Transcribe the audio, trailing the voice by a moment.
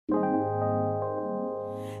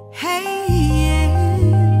Hey, yeah.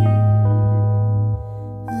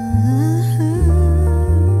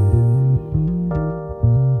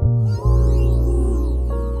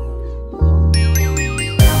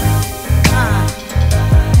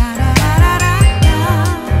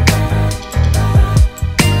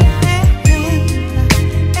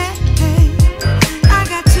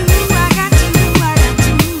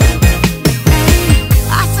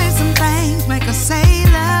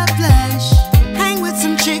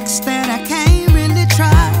 That I can't really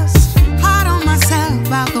trust. Hard on myself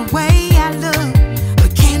about the way I look,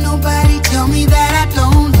 but can't nobody tell me that I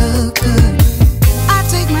don't look good. I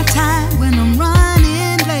take my time when I'm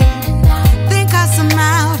running late. Think cuss them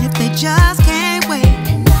out if they just can't wait.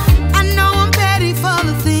 I know I'm petty for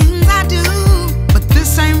the things I do, but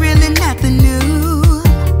this ain't really nothing new.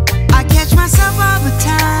 I catch myself all the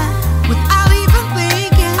time without even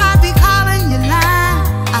thinking. I be calling you lying.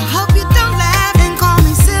 I hope you don't laugh and call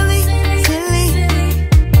me silly.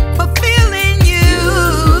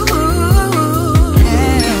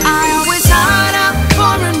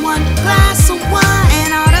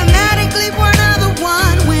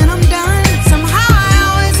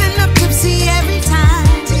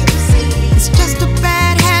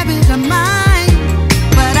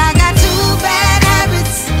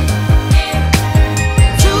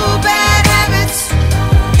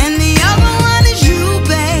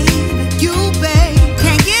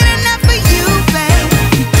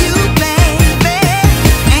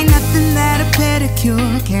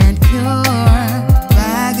 Can't cure.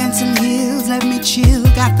 Bag and some heels, let me chill.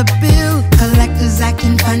 Got the bill, collectors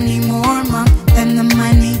acting funny. More month than the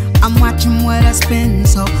money. I'm watching what I spend,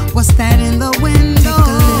 so what's that in the window? Take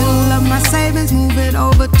a little of my savings, move it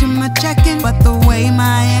over to my checking. But the way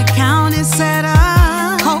my account is set up,